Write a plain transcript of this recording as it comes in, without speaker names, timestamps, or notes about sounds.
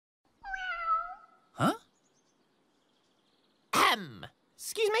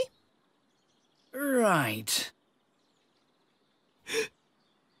Excuse me? Right.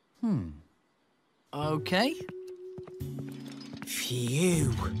 OK.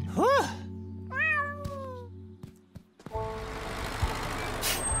 Phew.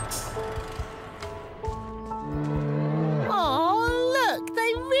 Oh, look,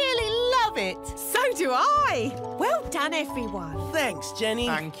 they really love it. So do I. Well done, everyone. Thanks, Jenny.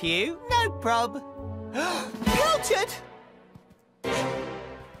 Thank you. No prob. Pilchard!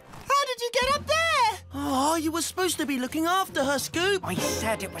 How did you get up there? Oh, you were supposed to be looking after her, Scoop. I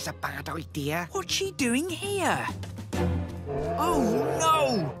said it was a bad idea. What's she doing here? Oh,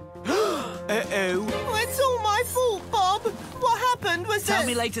 no! Uh-oh. It's all my fault, Bob. What happened was Tell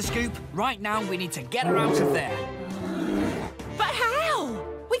me later, Scoop. Right now, we need to get her out of there. But how?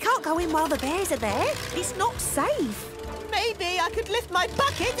 We can't go in while the bears are there. It's not safe. Maybe I could lift my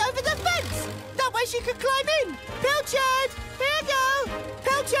bucket over the fence. That way she could climb in. Pilchard! Here you go!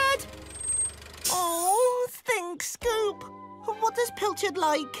 Pilchard! Oh, think, Scoop. What does Pilchard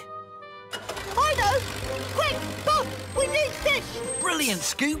like? I know! Quick, Bob! We need fish! Brilliant,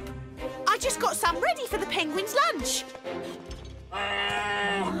 Scoop. I just got some ready for the penguins' lunch.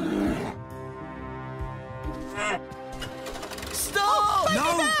 Stop!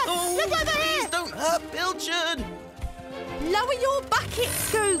 No! Oh, look over please here! don't hurt Pilchard! Lower your bucket,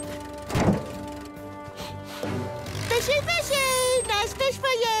 Scoop. Fishy, fishy! Nice fish for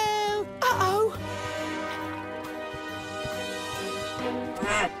you! Uh-oh.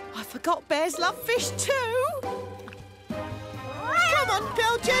 I forgot bears love fish too. Come on,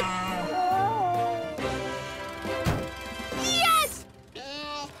 Pilchard! Yes!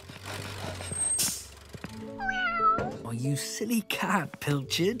 Oh, you silly cat,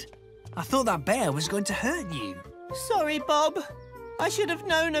 Pilchard. I thought that bear was going to hurt you. Sorry, Bob. I should have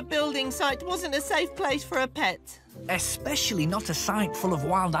known a building site wasn't a safe place for a pet. Especially not a site full of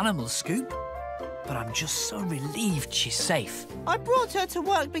wild animals, Scoop. But I'm just so relieved she's safe. I brought her to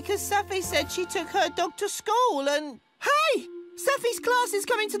work because Safi said she took her dog to school and... Hey! Safi's class is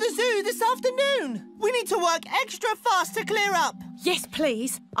coming to the zoo this afternoon. We need to work extra fast to clear up. Yes,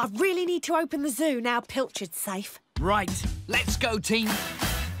 please. I really need to open the zoo now Pilchard's safe. Right, let's go, team.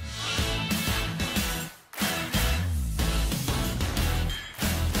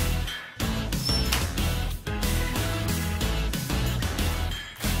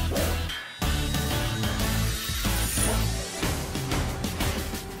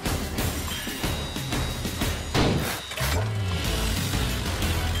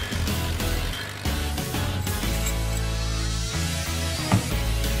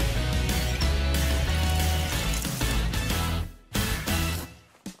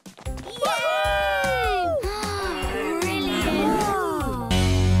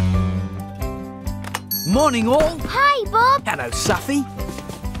 Morning, all. Hi, Bob. Hello, Safi.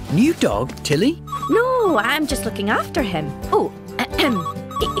 New dog, Tilly? No, I'm just looking after him. Oh,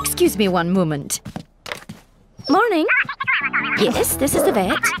 excuse me one moment. Morning. Yes, this is the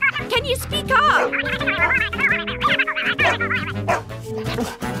vet. Can you speak up?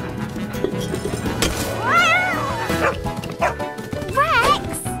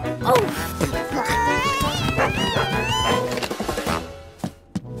 Rex! Oh.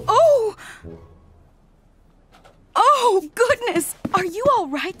 Oh, goodness! Are you all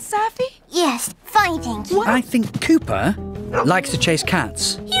right, Safi? Yes, fine, thank you. I think Cooper likes to chase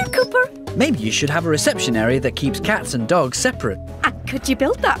cats. Here, Cooper. Maybe you should have a reception area that keeps cats and dogs separate. And could you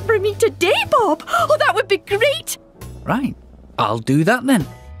build that for me today, Bob? Oh, that would be great. Right, I'll do that then.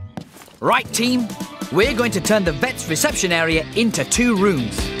 Right, team. We're going to turn the vet's reception area into 2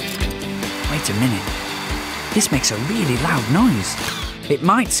 rooms. Wait a minute. This makes a really loud noise. It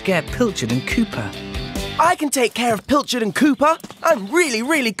might scare Pilchard and Cooper. I can take care of Pilchard and Cooper. I'm really,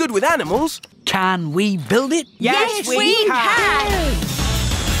 really good with animals. Can we build it? Yes, we can.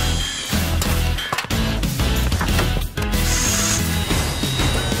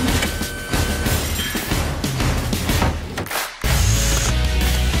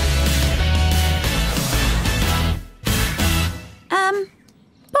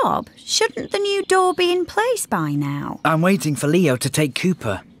 Bob, shouldn't the new door be in place by now? I'm waiting for Leo to take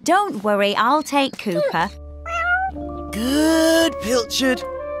Cooper. Don't worry, I'll take Cooper. Good, Pilchard.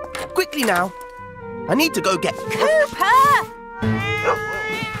 Quickly now. I need to go get... Cooper!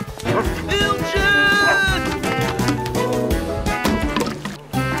 Pilchard!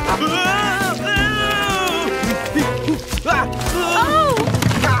 Oh!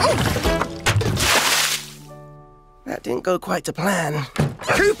 That didn't go quite to plan.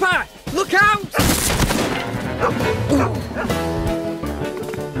 Cooper, look out!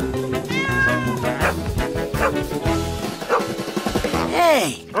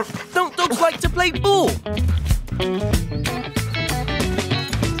 Hey! Don't dogs like to play ball?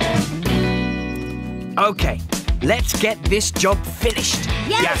 OK, let's get this job finished.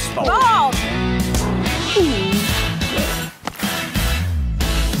 Yes, Bob!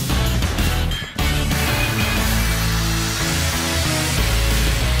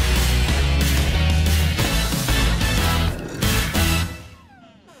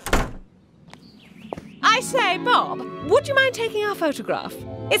 I say, Bob, would you mind taking our photograph?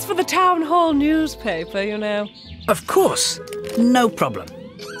 It's for the town hall newspaper, you know. Of course. No problem.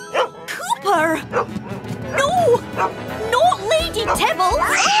 Cooper! No! Not Lady Tibble!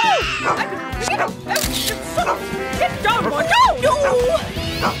 Get down, boy, go! No!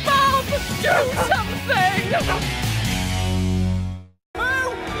 Bob, do something! Oh,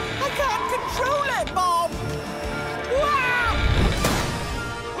 I can't control it, Bob. Wow!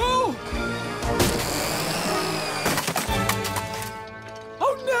 Oh!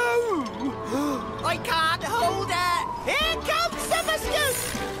 Oh no! I can't hold it. Here comes Summer Scoop.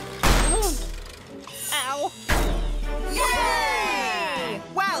 Ow! Yay!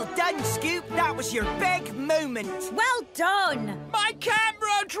 Well done, Scoop. That was your big moment. Well done. My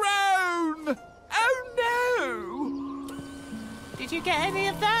camera drone! Oh no! Did you get any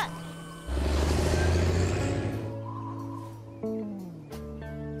of that?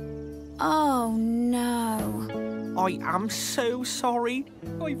 Oh no. I am so sorry.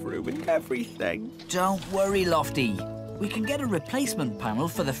 I've ruined everything. Don't worry, Lofty. We can get a replacement panel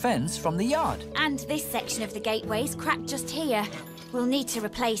for the fence from the yard. And this section of the gateway's cracked just here. We'll need to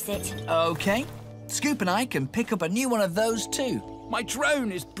replace it. OK. Scoop and I can pick up a new one of those too. My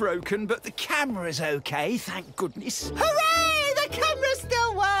drone is broken, but the camera's okay, thank goodness. Hooray! The camera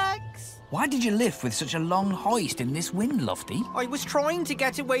still works! Why did you lift with such a long hoist in this wind, Lofty? I was trying to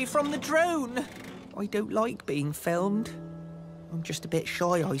get away from the drone. I don't like being filmed. I'm just a bit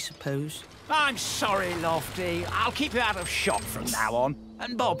shy, I suppose. I'm sorry, Lofty. I'll keep you out of shot from now on.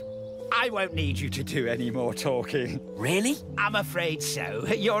 And Bob, I won't need you to do any more talking. Really? I'm afraid so.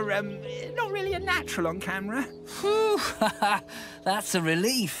 You're, not really a natural on camera. Whew, that's a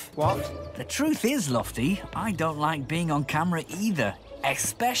relief. What? The truth is, Lofty, I don't like being on camera either,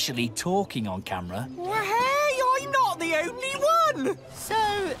 especially talking on camera. Well, hey, I'm not the only one! So,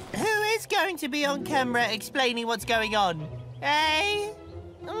 who is going to be on camera explaining what's going on? Eh?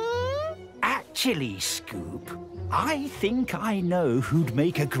 Actually, Scoop, I think I know who'd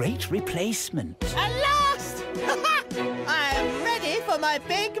make a great replacement. At last! I am ready for my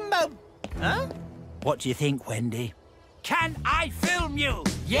big Huh? What do you think, Wendy? Can I film you?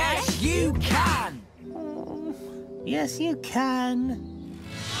 Yes, you can! Yes, you can.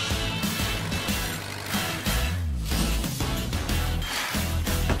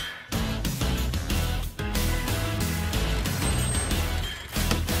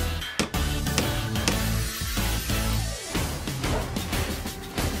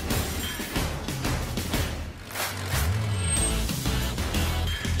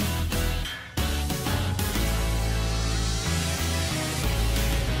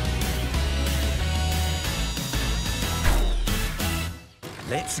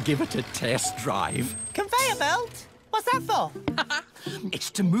 Let's give it a test drive. Conveyor belt? What's that for? It's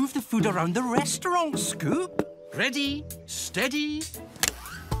to move the food around the restaurant, Scoop. Ready, steady.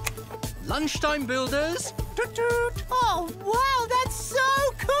 Lunchtime builders. Toot toot. Oh, wow, that's so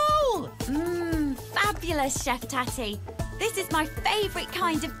cool! Fabulous, Chef Tatty. This is my favourite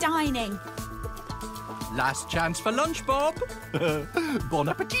kind of dining. Last chance for lunch, Bob. Bon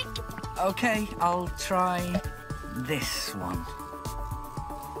appetit. OK, I'll try this one.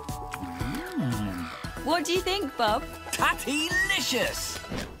 What do you think, Bob? Tattylicious!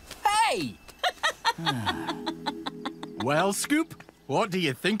 Hey! Well, Scoop, what do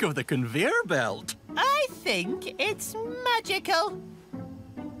you think of the conveyor belt? I think it's magical.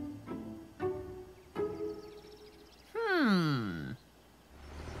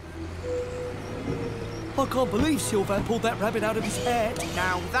 I can't believe Sylvan pulled that rabbit out of his head.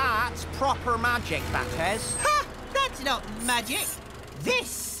 Now that's proper magic, that is. Ha! That's not magic.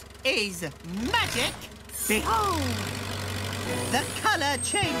 This is magic. Behold! The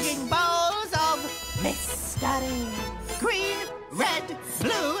colour-changing balls of mystery. Green, red,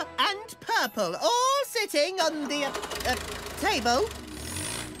 blue and purple, all sitting on the table.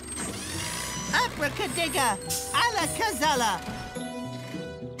 Abracadabra, alakazala.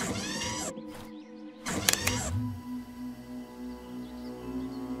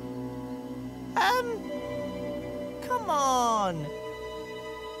 Come on.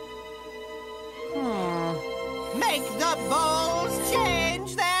 Make the balls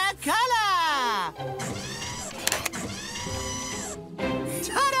change their colour!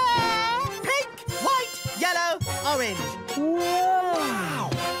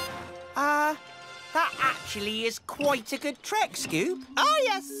 actually is quite a good trek, Scoop. Oh,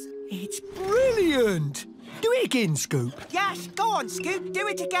 yes. It's brilliant. Do it again, Scoop. Yes, go on, Scoop. Do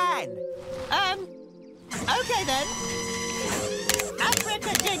it again. OK, then.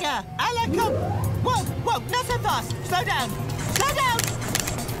 Abracadabra, alacum. Whoa, whoa, not so fast. Slow down. Slow down.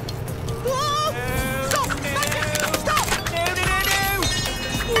 Whoa! Stop! Stop!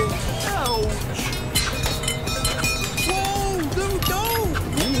 Ouch. Whoa, no.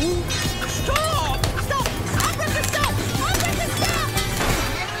 Stop! Stop! Abracadabra, stop! Abracadabra, stop!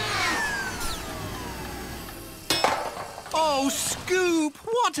 Oh, Scoop,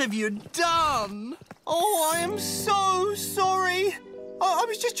 what have you done? Oh, I am so sorry. I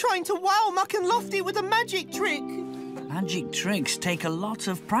was just trying to wow Muck and Lofty with a magic trick. Magic tricks take a lot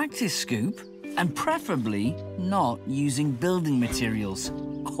of practice, Scoop. And preferably not using building materials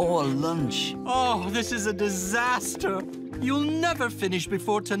or lunch. Oh, this is a disaster. You'll never finish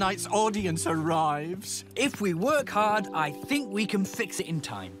before tonight's audience arrives. If we work hard, I think we can fix it in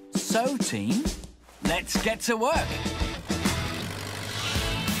time. So, team, let's get to work.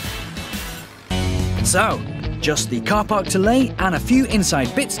 So, just the car park to lay and a few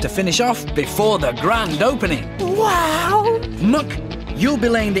inside bits to finish off before the grand opening. Wow! Muck, you'll be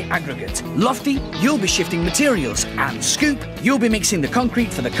laying the aggregate. Lofty, you'll be shifting materials. And Scoop, you'll be mixing the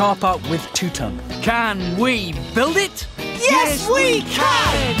concrete for the car park with 2 ton. Can we build it? Yes, we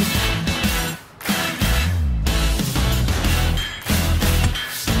can!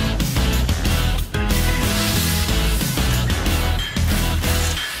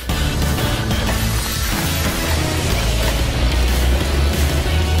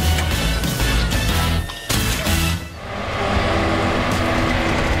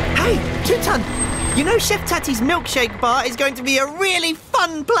 You know Chef Tatty's milkshake bar is going to be a really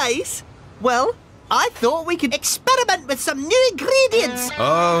fun place? Well, I thought we could experiment with some new ingredients.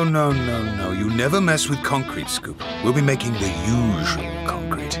 Oh, no. You never mess with concrete, Scoop. We'll be making the usual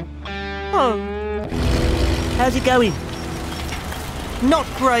concrete. Oh. How's it going? Not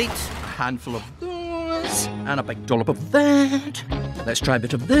great. A handful of those, and a big dollop of that. Let's try a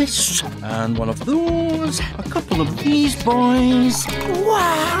bit of this, and one of those. A couple of these boys.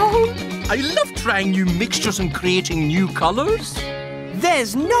 Wow! I love trying new mixtures and creating new colours.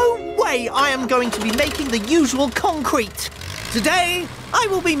 There's no way I am going to be making the usual concrete. Today, I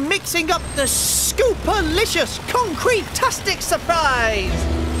will be mixing up the Scoopalicious Concrete-tastic surprise.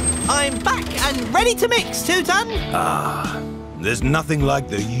 I'm back and ready to mix, 2 ton. There's nothing like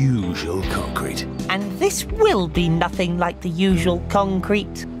the usual concrete. And this will be nothing like the usual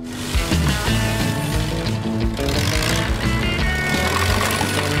concrete.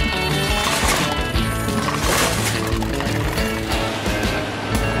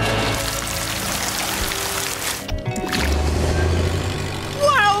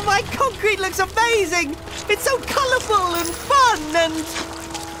 Wow, my concrete looks amazing! It's so colourful and fun and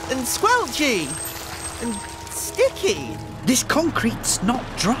squelchy and sticky. This concrete's not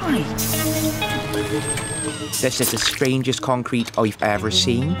dry. This is the strangest concrete I've ever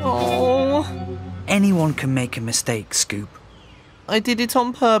seen. Oh, Anyone can make a mistake, Scoop. I did it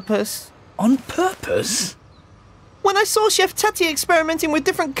on purpose. On purpose? When I saw Chef Tatty experimenting with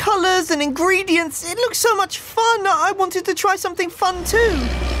different colours and ingredients, it looked so much fun. I wanted to try something fun too.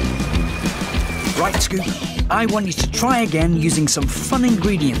 Right, Scoop. I want you to try again using some fun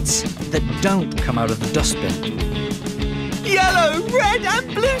ingredients that don't come out of the dustbin. Yellow, red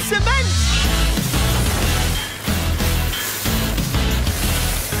and blue cement!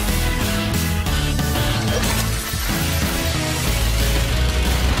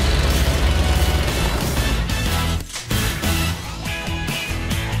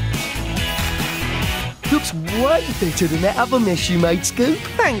 Looks way better than that other mess you made, Scoop.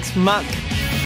 Thanks, Muck.